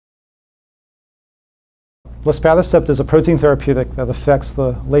Luspatercept is a protein therapeutic that affects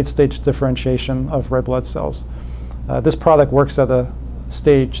the late-stage differentiation of red blood cells. This product works at a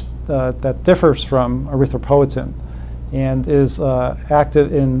stage that differs from erythropoietin and is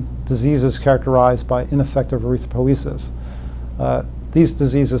active in diseases characterized by ineffective erythropoiesis. These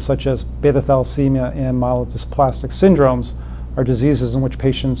diseases, such as B-thalassemia and myelodysplastic syndromes, are diseases in which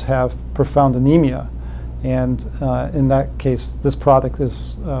patients have profound anemia. And in that case, this product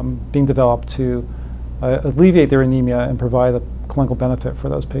is being developed to alleviate their anemia and provide a clinical benefit for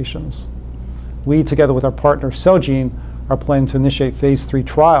those patients. We, together with our partner Celgene, are planning to initiate phase 3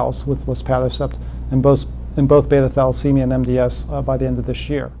 trials with Luspatercept in both beta-thalassemia and MDS by the end of this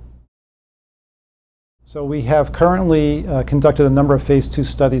year. So we have currently conducted a number of phase 2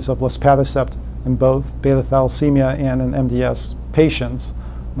 studies of Luspatercept in both beta-thalassemia and in MDS patients.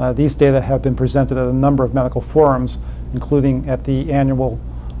 These data have been presented at a number of medical forums, including at the annual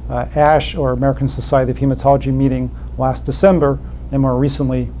ASH, or American Society of Hematology meeting last December, and more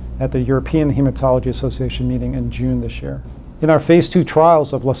recently at the European Hematology Association meeting in June this year. In our phase 2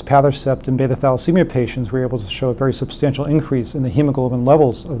 trials of Luspatercept in beta-thalassemia patients, we were able to show a very substantial increase in the hemoglobin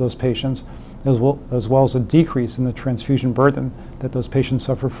levels of those patients, as well as a decrease in the transfusion burden that those patients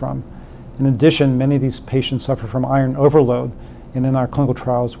suffer from. In addition, many of these patients suffer from iron overload, and in our clinical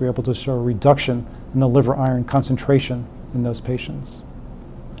trials, we were able to show a reduction in the liver iron concentration in those patients.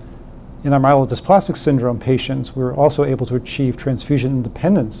 In our myelodysplastic syndrome patients, we were also able to achieve transfusion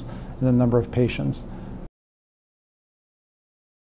independence in a number of patients.